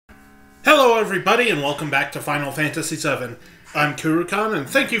Hello everybody and welcome back to Final Fantasy VII. I'm Kurukan and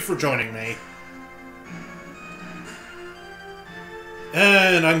thank you for joining me.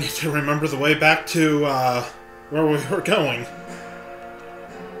 And I need to remember the way back to, where we were going.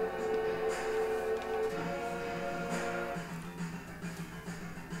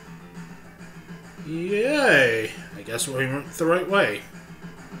 Yay! I guess we went the right way.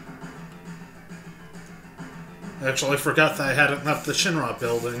 Actually, I forgot that I hadn't left the Shinra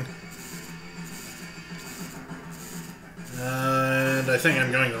building. And I think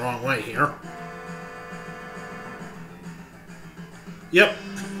I'm going the wrong way here. Yep.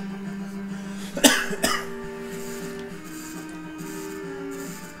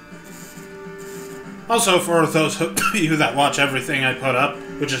 Also, for those of you that watch everything I put up,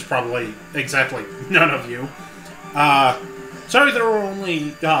 which is probably exactly none of you, sorry there were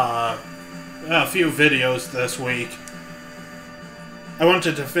only a few videos this week. I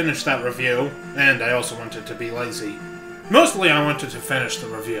wanted to finish that review, and I also wanted to be lazy. Mostly I wanted to finish the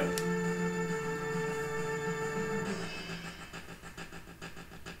review.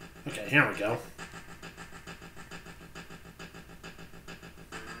 Okay, here we go.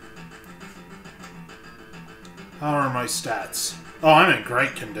 How are my stats? Oh, I'm in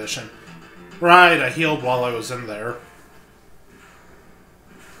great condition. Right, I healed while I was in there.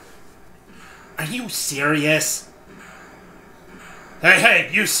 Are you serious? Hey,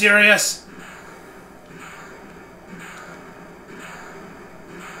 you serious?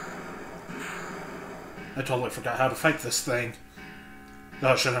 I totally forgot how to fight this thing.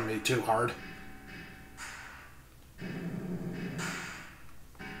 That shouldn't be too hard.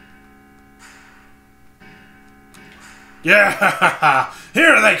 Yeah!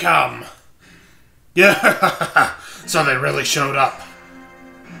 Here they come! Yeah! So they really showed up.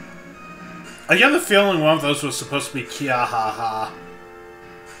 I get the feeling one of those was supposed to be Kiahaha.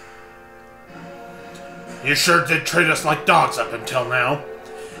 You sure did treat us like dogs up until now.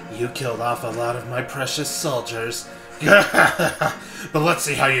 You killed off a lot of my precious soldiers. But let's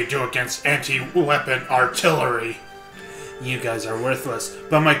see how you do against anti-weapon artillery. You guys are worthless,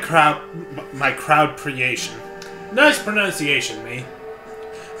 but my crowd creation. Nice pronunciation, me.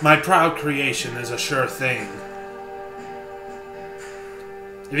 My proud creation is a sure thing.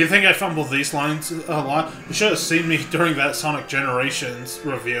 If you think I fumbled these lines a lot, you should have seen me during that Sonic Generations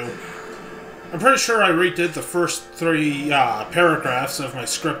review. I'm pretty sure I redid the first 3 paragraphs of my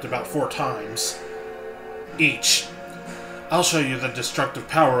script about 4 times. Each. I'll show you the destructive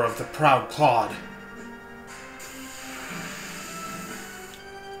power of the proud clod.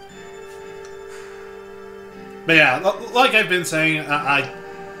 But yeah, like I've been saying, I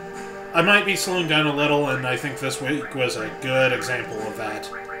might be slowing down a little, and I think this week was a good example of that.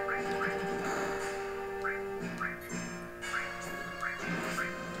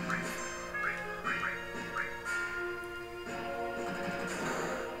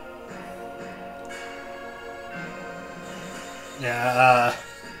 Yeah,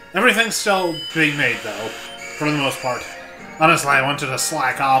 everything's still being made, though, for the most part. Honestly, I wanted to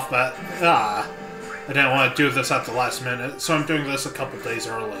slack off, but, I didn't want to do this at the last minute, so I'm doing this a couple days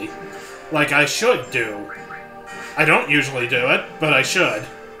early. Like I should do. I don't usually do it, but I should.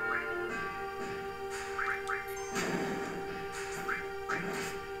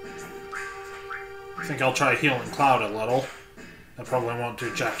 I think I'll try healing Cloud a little. I probably won't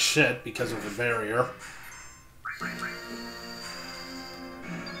do jack shit because of the barrier.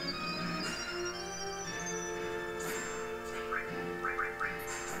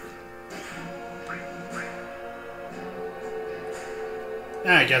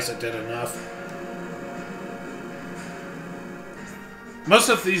 I guess it did enough. Most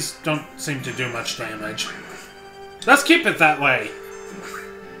of these don't seem to do much damage. Let's keep it that way!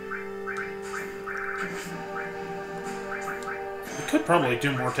 I could probably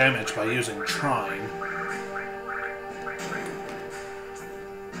do more damage by using Trine.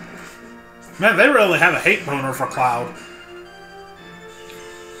 Man, they really have a hate boner for Cloud.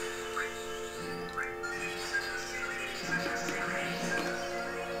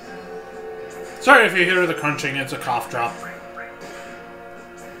 Sorry if you hear the crunching, it's a cough drop.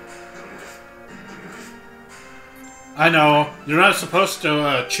 I know, you're not supposed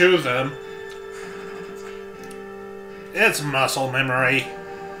to chew them. It's muscle memory.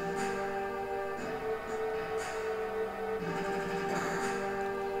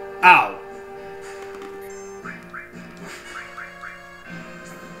 Ow.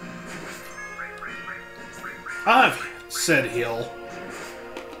 I've said heal.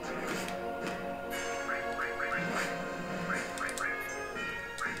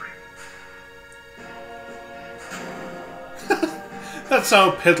 that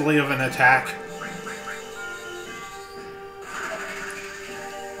so piddly of an attack?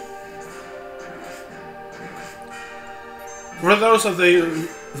 For those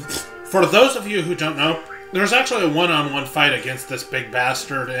of you who don't know, there's actually a one-on-one fight against this big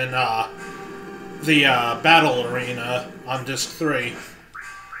bastard in the battle arena on Disc 3.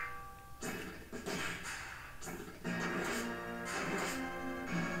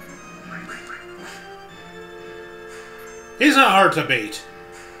 He's not hard to beat.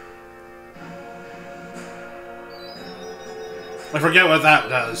 I forget what that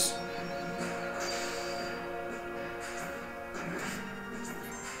does.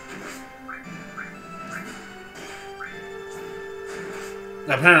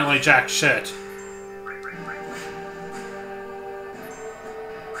 Apparently jack shit.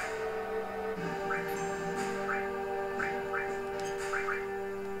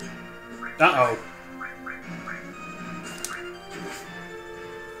 Uh-oh.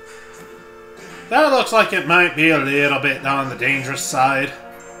 That looks like it might be a little bit on the dangerous side.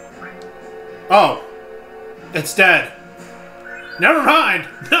 Oh. It's dead. Never mind.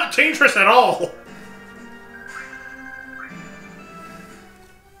 Not dangerous at all.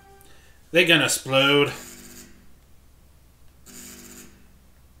 They gonna explode.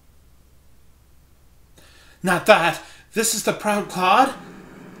 Not that. This is the proud Claude?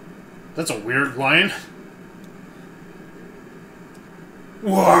 That's a weird line.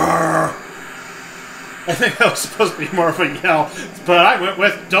 Whoa. I think that was supposed to be more of a yell, but I went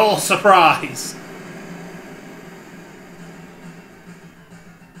with dull surprise.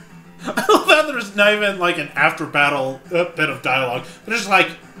 I love that there's not even like an after battle bit of dialogue. They're just like,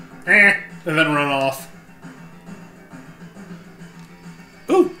 eh, and then run off.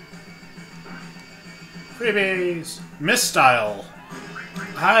 Ooh! Freebies! Misstyle!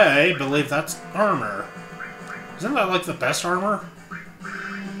 I believe that's armor. Isn't that like the best armor?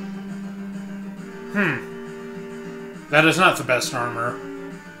 That is not the best armor.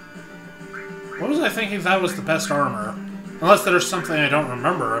 What was I thinking that was the best armor? Unless there's something I don't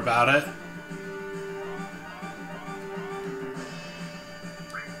remember about it.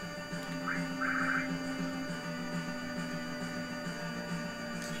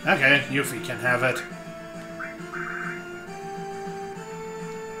 Okay, Yuffie can have it.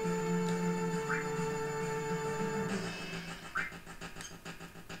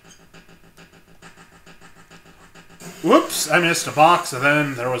 Whoops, I missed a box, and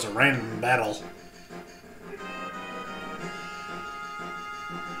then there was a random battle.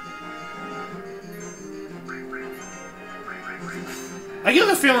 I get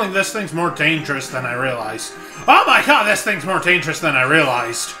the feeling this thing's more dangerous than I realized. Oh my god, this thing's more dangerous than I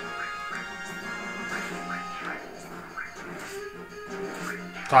realized!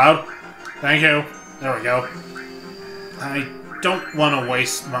 Cloud? Thank you. There we go. I don't want to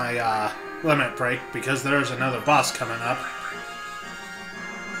waste my, limit break, because there's another boss coming up.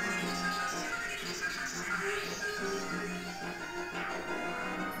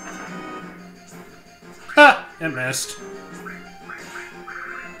 Ha! It missed.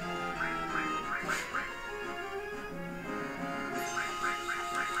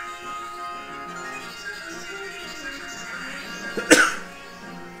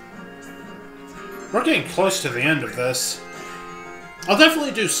 We're getting close to the end of this. I'll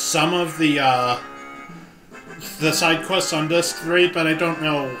definitely do some of the side quests on Disc 3, but I don't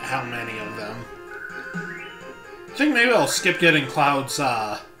know how many of them. I think maybe I'll skip getting Cloud's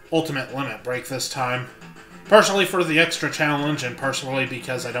ultimate limit break this time. Partially for the extra challenge, and partially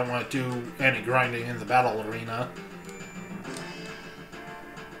because I don't want to do any grinding in the battle arena.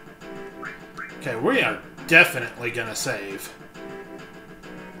 Okay, we are definitely gonna save.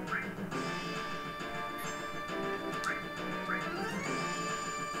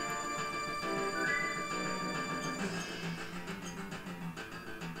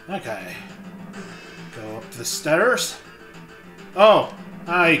 Okay. Go up the stairs. Oh,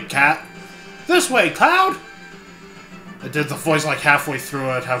 hi, cat. This way, Cloud! I did the voice like halfway through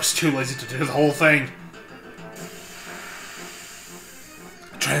it. I was too lazy to do the whole thing.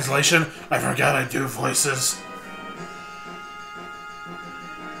 Translation? I forgot I do voices.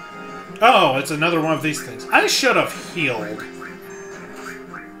 Oh, it's another one of these things. I should have healed.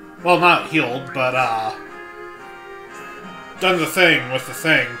 Well, not healed, but, done the thing with the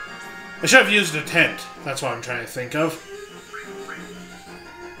thing. I should have used a tent. That's what I'm trying to think of.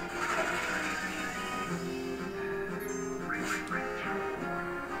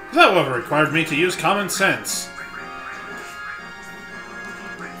 That would have required me to use common sense.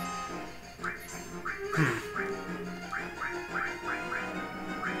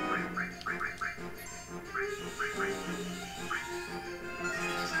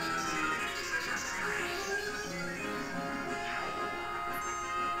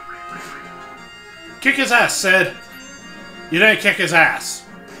 Kick his ass, Sid! You didn't kick his ass.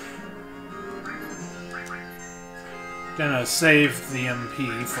 Gonna save the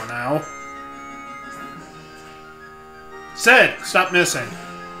MP for now. Sid! Stop missing.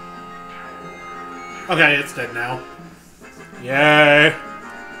 Okay, it's dead now. Yay!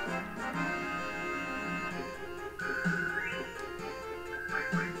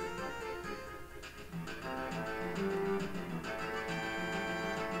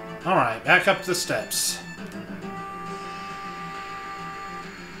 Alright, back up the steps.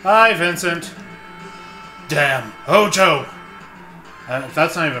 Hi, Vincent. Damn, Hojo!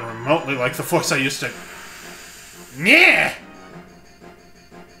 That's not even remotely like the voice I used to... Yeah!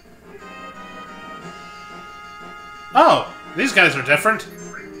 Oh, these guys are different.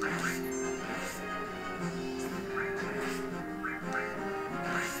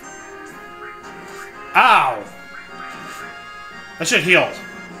 Ow! That shit healed.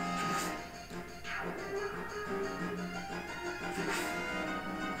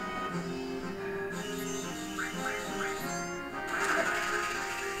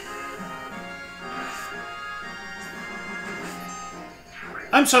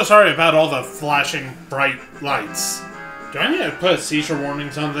 I'm so sorry about all the flashing bright lights. Do I need to put seizure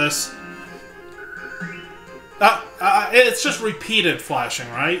warnings on this? It's just repeated flashing,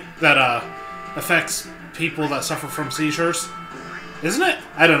 right? That, affects people that suffer from seizures? Isn't it?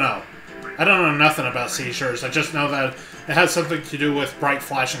 I don't know. I don't know nothing about seizures. I just know that it has something to do with bright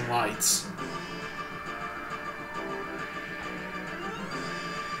flashing lights.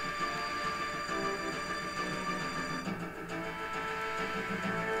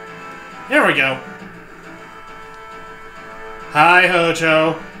 There we go. Hi,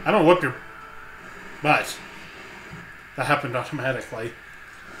 Hojo. I'm gonna whoop your butt. That happened automatically.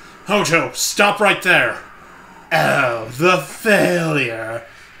 Hojo, stop right there. Oh, the failure.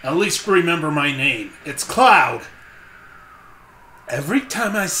 At least remember my name. It's Cloud. Every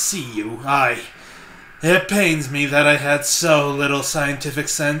time I see you, it pains me that I had so little scientific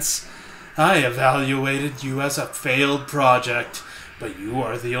sense. I evaluated you as a failed project. But you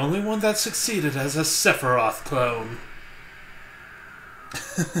are the only one that succeeded as a Sephiroth clone.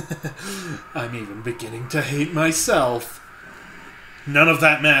 I'm even beginning to hate myself. None of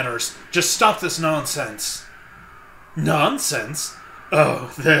that matters. Just stop this nonsense. Nonsense?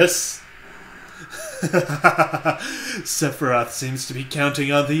 Oh, this? Sephiroth seems to be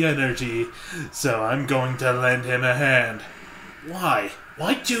counting on the energy, so I'm going to lend him a hand. Why?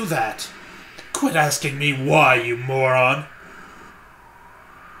 Why do that? Quit asking me why, you moron.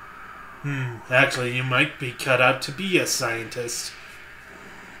 Actually, you might be cut out to be a scientist.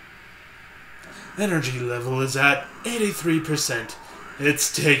 Energy level is at 83%.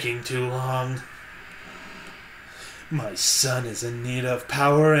 It's taking too long. My son is in need of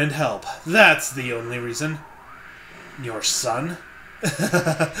power and help. That's the only reason. Your son?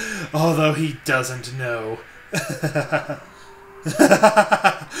 Although he doesn't know.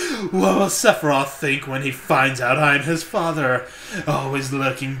 What will Sephiroth think when he finds out I'm his father? Always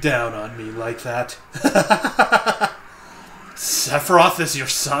looking down on me like that. Sephiroth is your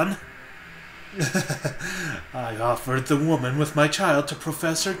son? I offered the woman with my child to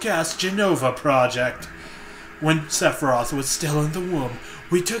Professor Gas Genova project. When Sephiroth was still in the womb,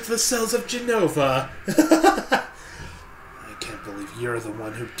 we took the cells of Genova. I can't believe you're the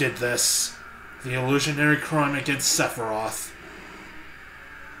one who did this. The illusionary crime against Sephiroth.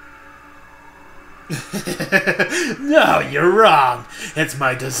 No, you're wrong. It's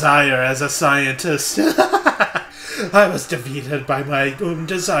my desire as a scientist. I was defeated by my own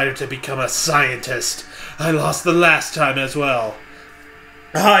desire to become a scientist. I lost the last time as well.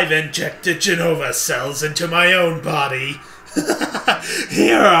 I've injected Genova cells into my own body.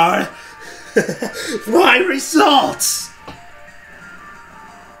 Here are my results.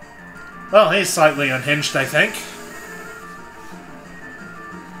 Well, he's slightly unhinged, I think.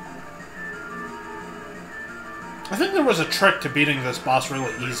 I think there was a trick to beating this boss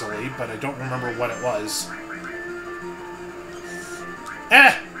really easily, but I don't remember what it was.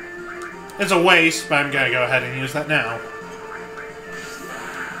 It's a waste, but I'm gonna go ahead and use that now.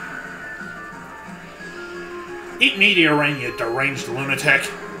 Eat meteor rain, you deranged lunatic.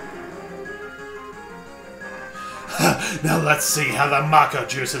 Now let's see how the Mako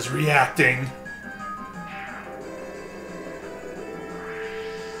juice is reacting.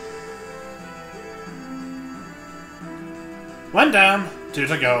 One down, 2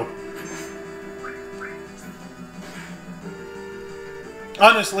 to go.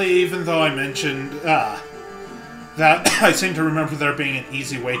 Honestly, even though I mentioned that I seem to remember there being an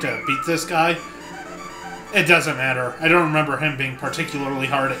easy way to beat this guy, it doesn't matter. I don't remember him being particularly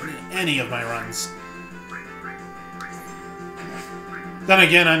hard in any of my runs. Then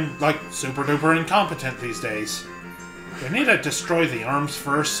again, I'm, like, super duper incompetent these days. Do I need to destroy the arms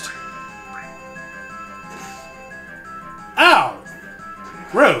first? Ow!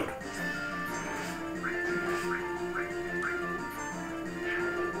 Rude.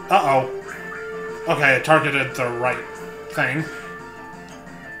 Uh-oh. Okay, I targeted the right thing.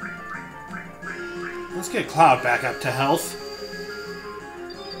 Let's get Cloud back up to health.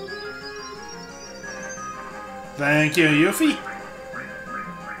 Thank you, Yuffie.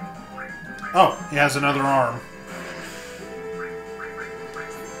 Oh, he has another arm.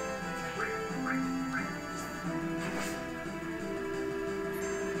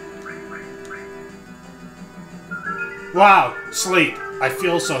 Wow, sleep. I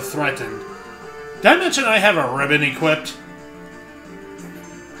feel so threatened. Did I mention I have a ribbon equipped?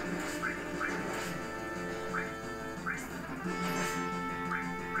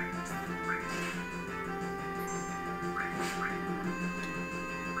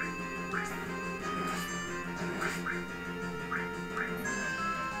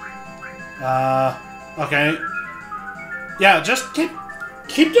 Okay. Yeah, just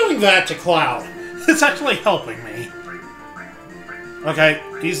keep doing that to Cloud. It's actually helping me. Okay,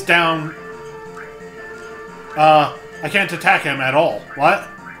 he's down. I can't attack him at all. What?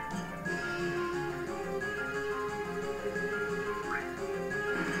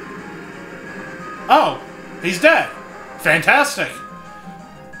 Oh, he's dead. Fantastic.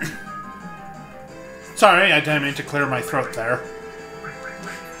 Sorry, I didn't mean to clear my throat there.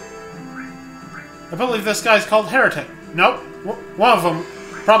 I believe this guy's called Heretic. Nope. One of them,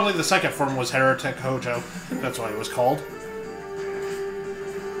 probably the second form, was Heretic Hojo. That's what it was called.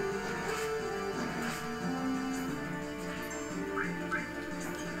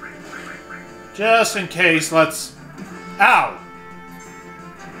 Just in case, let's... Ow!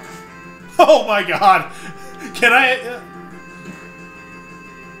 Oh my god! Can I...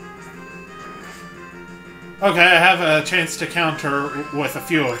 Okay, I have a chance to counter with a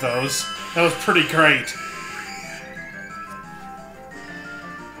few of those. That was pretty great.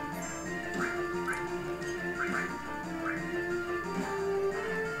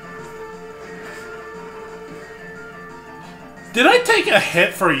 Did I take a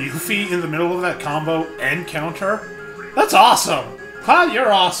hit for Yuffie in the middle of that combo and counter? That's awesome! Cloud,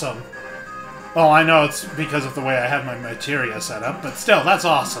 you're awesome! Well, I know it's because of the way I have my materia set up, but still, that's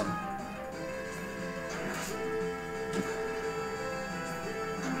awesome.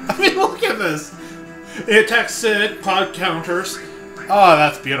 I mean, look at this! It attacks Sid, pod counters. Oh,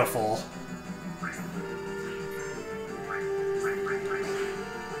 that's beautiful.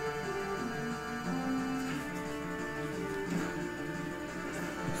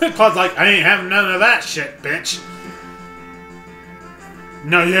 Cloud's like, I ain't having none of that shit, bitch.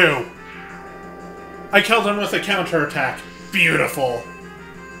 No, you. I killed him with a counterattack. Beautiful.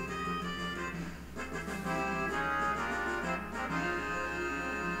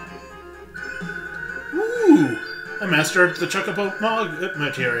 Ooh! I mastered the Chocobo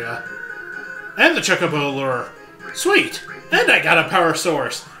materia. And the Chocobo lure. Sweet! And I got a power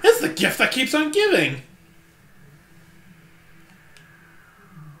source. It's the gift that keeps on giving.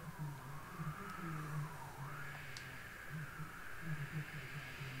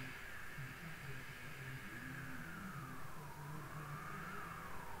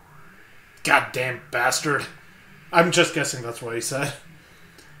 Goddamn bastard. I'm just guessing that's what he said.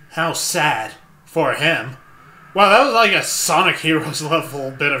 How sad. For him. Wow, that was like a Sonic Heroes level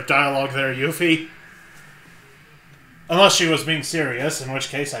bit of dialogue there, Yuffie. Unless she was being serious, in which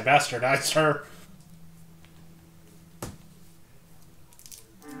case I bastardized her.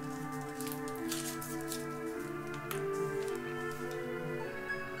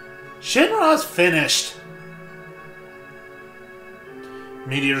 Shinra's finished.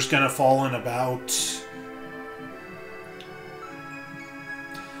 Meteor's gonna fall in about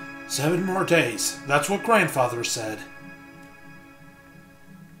 7 more days. That's what Grandfather said.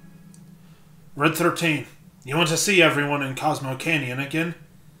 Red 13, you want to see everyone in Cosmo Canyon again?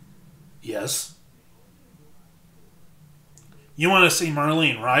 Yes. You want to see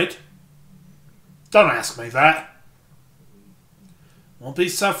Marlene, right? Don't ask me that. Won't be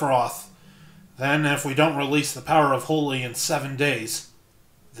Sephiroth. Then, if we don't release the power of Holy in 7 days,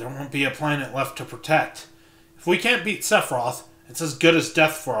 there won't be a planet left to protect. If we can't beat Sephiroth, it's as good as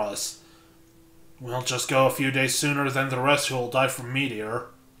death for us. We'll just go a few days sooner than the rest who will die from Meteor.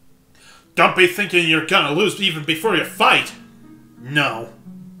 Don't be thinking you're gonna lose even before you fight! No.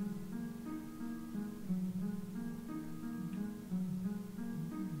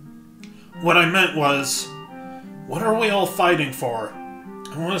 What I meant was, what are we all fighting for?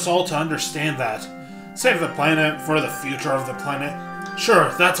 I want us all to understand that. Save the planet for the future of the planet.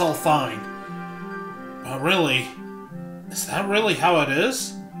 Sure, that's all fine. But really, is that really how it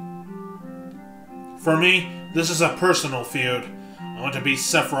is? For me, this is a personal feud. I want to be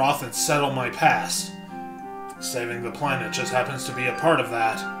Sephiroth and settle my past. Saving the planet just happens to be a part of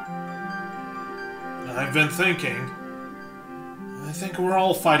that. And I've been thinking... I think we're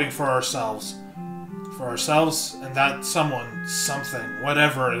all fighting for ourselves. For ourselves and that someone, something,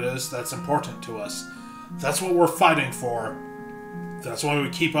 whatever it is that's important to us. That's what we're fighting for. That's why we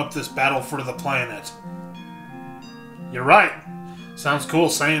keep up this battle for the planet. You're right. Sounds cool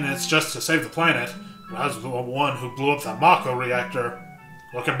saying it's just to save the planet. But I was the one who blew up the Mako reactor.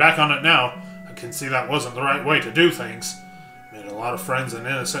 Looking back on it now, I can see that wasn't the right way to do things. Made a lot of friends and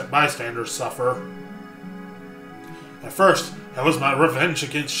innocent bystanders suffer. At first, that was my revenge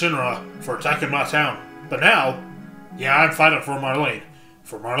against Shinra for attacking my town. But now, yeah, I'm fighting for Marlene.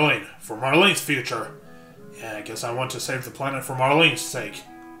 For Marlene. For Marlene's future. Yeah, I guess I want to save the planet for Marlene's sake.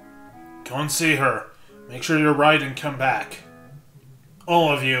 Go and see her. Make sure you're right and come back.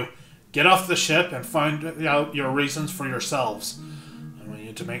 All of you, get off the ship and find out your reasons for yourselves. I want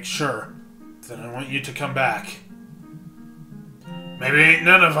you to make sure that I want you to come back. Maybe ain't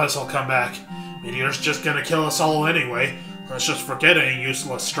none of us will come back. Meteor's just gonna kill us all anyway. Let's just forget any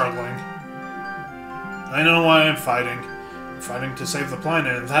useless struggling. I know why I'm fighting. I'm fighting to save the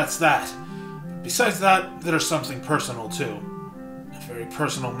planet, and that's that. Besides that, there's something personal, too. A very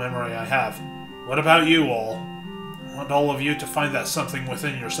personal memory I have. What about you all? I want all of you to find that something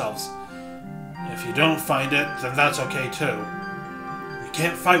within yourselves. If you don't find it, then that's okay, too. You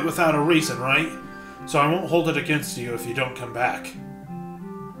can't fight without a reason, right? So I won't hold it against you if you don't come back.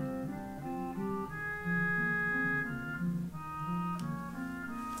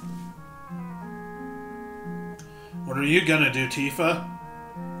 What are you gonna do, Tifa?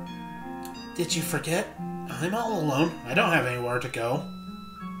 Did you forget? I'm all alone. I don't have anywhere to go.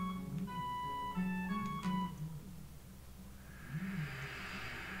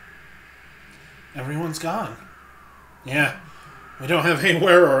 Everyone's gone. Yeah, we don't have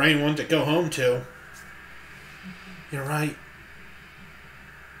anywhere or anyone to go home to. You're right.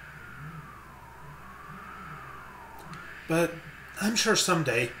 But I'm sure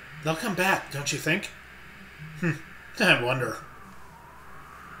someday they'll come back, don't you think? I wonder.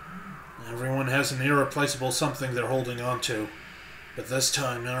 Everyone has an irreplaceable something they're holding on to. But this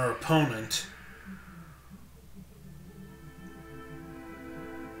time, our opponent...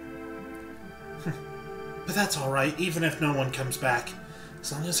 But that's alright, even if no one comes back.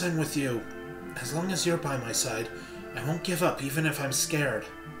 As long as I'm with you, as long as you're by my side, I won't give up even if I'm scared.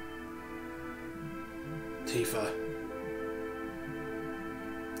 Tifa.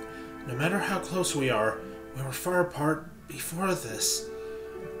 No matter how close we are, we were far apart before this.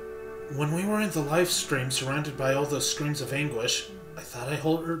 When we were in the live stream surrounded by all those screams of anguish, I thought I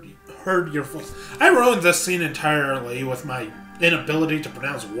heard your voice. I ruined this scene entirely with my inability to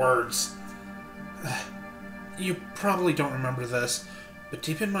pronounce words. You probably don't remember this, but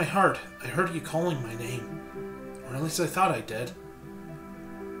deep in my heart, I heard you calling my name. Or at least I thought I did.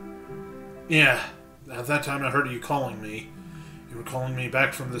 Yeah, at that time I heard you calling me. You were calling me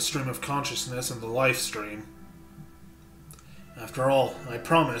back from the stream of consciousness and the live stream. After all, I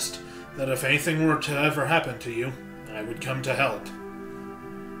promised that if anything were to ever happen to you, I would come to help.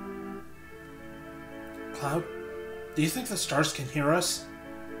 Cloud, do you think the stars can hear us?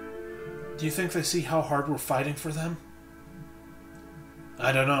 Do you think they see how hard we're fighting for them?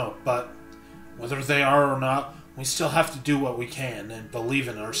 I don't know, but whether they are or not, we still have to do what we can and believe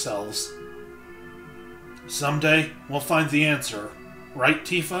in ourselves. Someday, we'll find the answer. Right,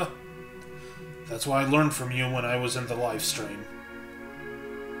 Tifa? That's what I learned from you when I was in the live stream.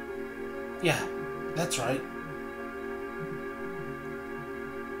 Yeah, that's right.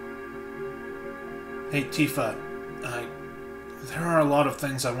 Hey, Tifa, there are a lot of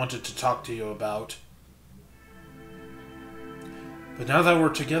things I wanted to talk to you about. But now that we're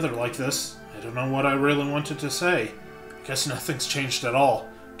together like this, I don't know what I really wanted to say. I guess nothing's changed at all.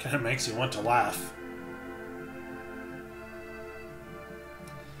 Kinda makes you want to laugh.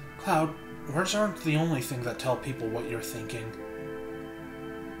 Cloud, words aren't the only thing that tell people what you're thinking.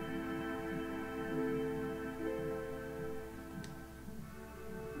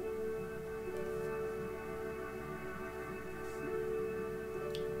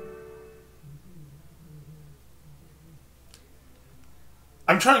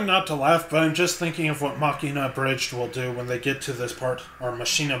 I'm trying not to laugh, but I'm just thinking of what Machina Abridged will do when they get to this part. Or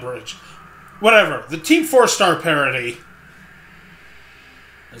Machina Abridged. Whatever. The Team 4-star parody.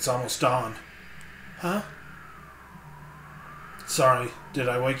 It's almost dawn. Huh? Sorry, did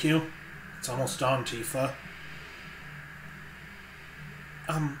I wake you? It's almost dawn, Tifa.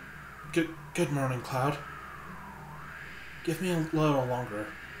 Good morning, Cloud. Give me a little longer.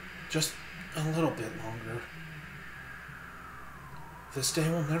 Just a little bit longer. This day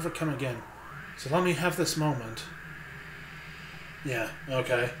will never come again, so let me have this moment. Yeah,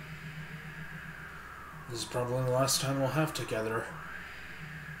 okay. This is probably the last time we'll have together.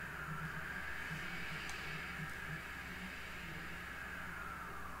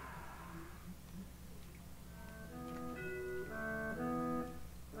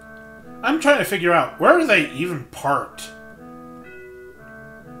 I'm trying to figure out, where are they even parked?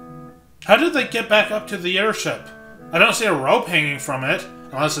 How did they get back up to the airship? I don't see a rope hanging from it,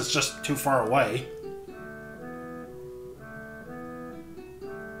 unless it's just too far away.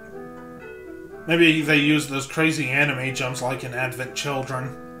 Maybe they use those crazy anime jumps like in Advent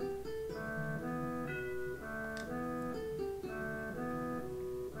Children.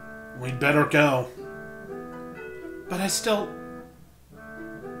 We'd better go. But I still...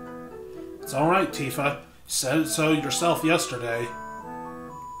 It's alright, Tifa. You said so yourself yesterday.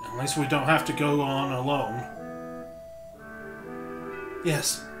 At least we don't have to go on alone.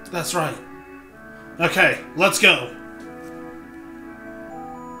 Yes, that's right. Okay, let's go.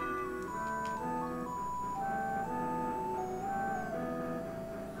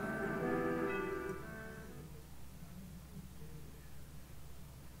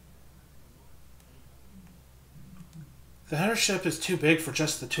 The airship is too big for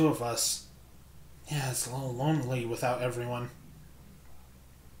just the two of us. Yeah, it's a little lonely without everyone.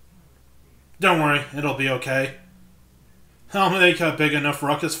 Don't worry, it'll be okay. I'll make a big enough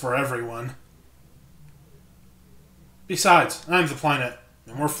ruckus for everyone. Besides, I'm the planet,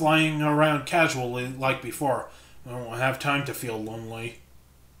 and we're flying around casually like before. We won't have time to feel lonely.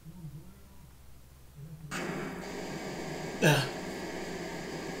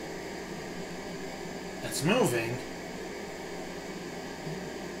 It's moving.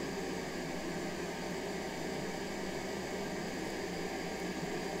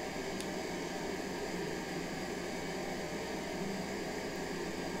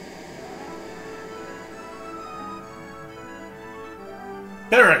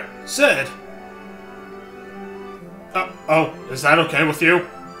 Barrett! Sid! Oh, is that okay with you?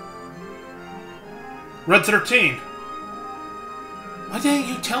 Red 13! Why didn't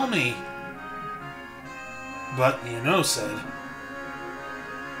you tell me? But, you know, Sid.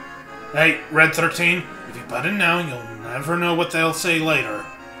 Hey, Red 13, if you butt in now, you'll never know what they'll say later.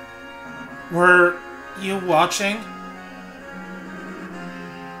 Were you watching?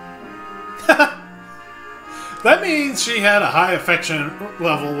 That means she had a high affection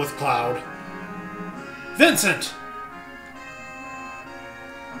level with Cloud. Vincent!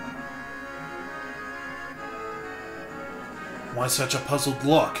 Why such a puzzled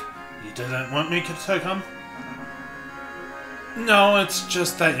look? You didn't want me to come? No, it's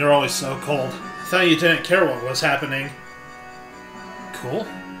just that you're always so cold. I thought you didn't care what was happening. Cool?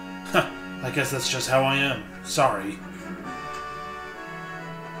 Huh, I guess that's just how I am. Sorry.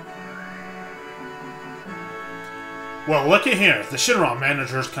 Well, looky here. The Shinra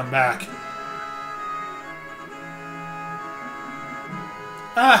manager's come back.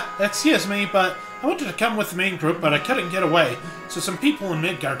 Excuse me, but I wanted to come with the main group, but I couldn't get away, so some people in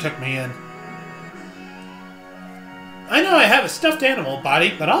Midgar took me in. I know I have a stuffed animal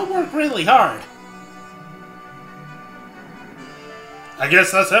body, but I'll work really hard. I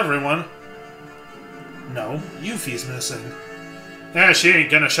guess that's everyone. No, Yuffie's missing. Yeah, she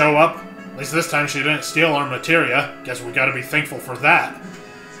ain't gonna show up. At least this time she didn't steal our materia. Guess we gotta be thankful for that.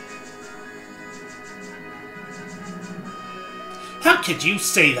 How could you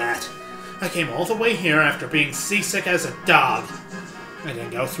say that? I came all the way here after being seasick as a dog. I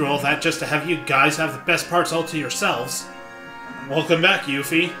didn't go through all that just to have you guys have the best parts all to yourselves. Welcome back,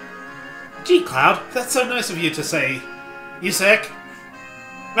 Yuffie. Gee, Cloud, that's so nice of you to say. You sick?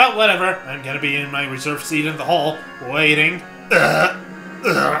 Well, whatever. I'm gonna be in my reserved seat in the hall, waiting.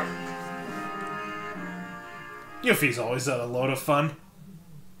 Yuffie's always a load of fun.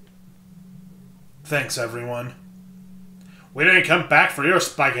 Thanks, everyone. We didn't come back for your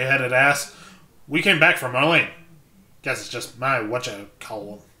spiky-headed ass. We came back for Marlene. Guess it's just my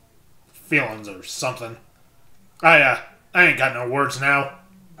whatcha-call feelings or something. I ain't got no words now.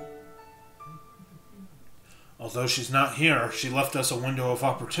 Although she's not here, she left us a window of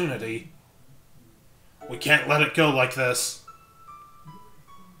opportunity. We can't let it go like this.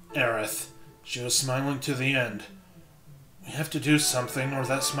 Aerith. She was smiling to the end. We have to do something, or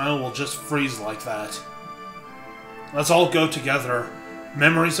that smile will just freeze like that. Let's all go together.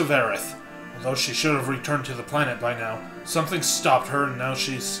 Memories of Aerith. Although she should have returned to the planet by now, something stopped her and now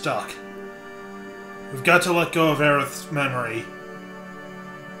she's stuck. We've got to let go of Aerith's memory.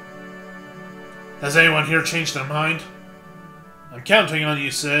 Has anyone here changed their mind? I'm counting on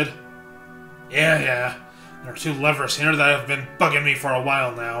you, Sid. Yeah. There are 2 levers here that have been bugging me for a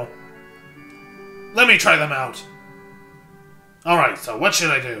while now. Let me try them out. Alright, so what should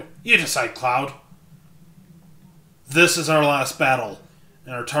I do? You decide, Cloud. This is our last battle,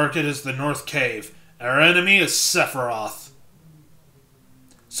 and our target is the North Cave. Our enemy is Sephiroth.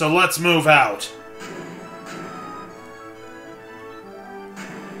 So let's move out.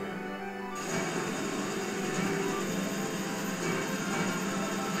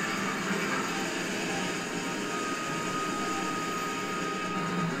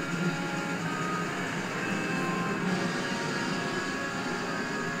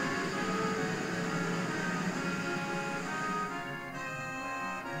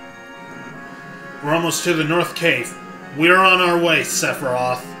 We're almost to the North Cave. We're on our way,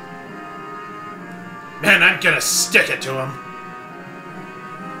 Sephiroth. Man, I'm gonna stick it to him.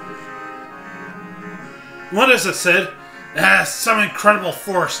 What is it, Sid? Some incredible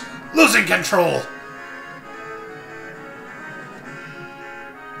force. Losing control.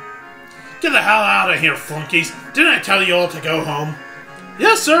 Get the hell out of here, flunkies. Didn't I tell you all to go home?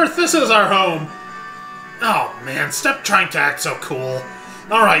 Yes, sir, this is our home. Oh, man, stop trying to act so cool.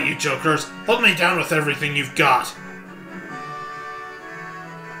 Alright, you jokers, hold me down with everything you've got.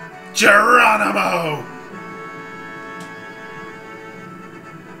 Geronimo!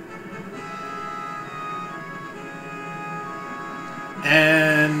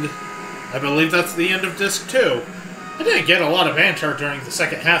 And I believe that's the end of Disc 2. I didn't get a lot of banter during the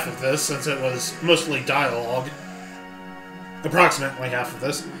second half of this, since it was mostly dialogue. Approximately half of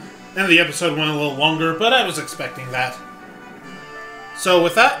this. And the episode went a little longer, but I was expecting that. So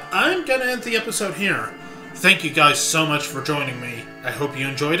with that, I'm gonna end the episode here. Thank you guys so much for joining me. I hope you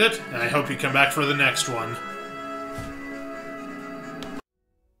enjoyed it, and I hope you come back for the next one.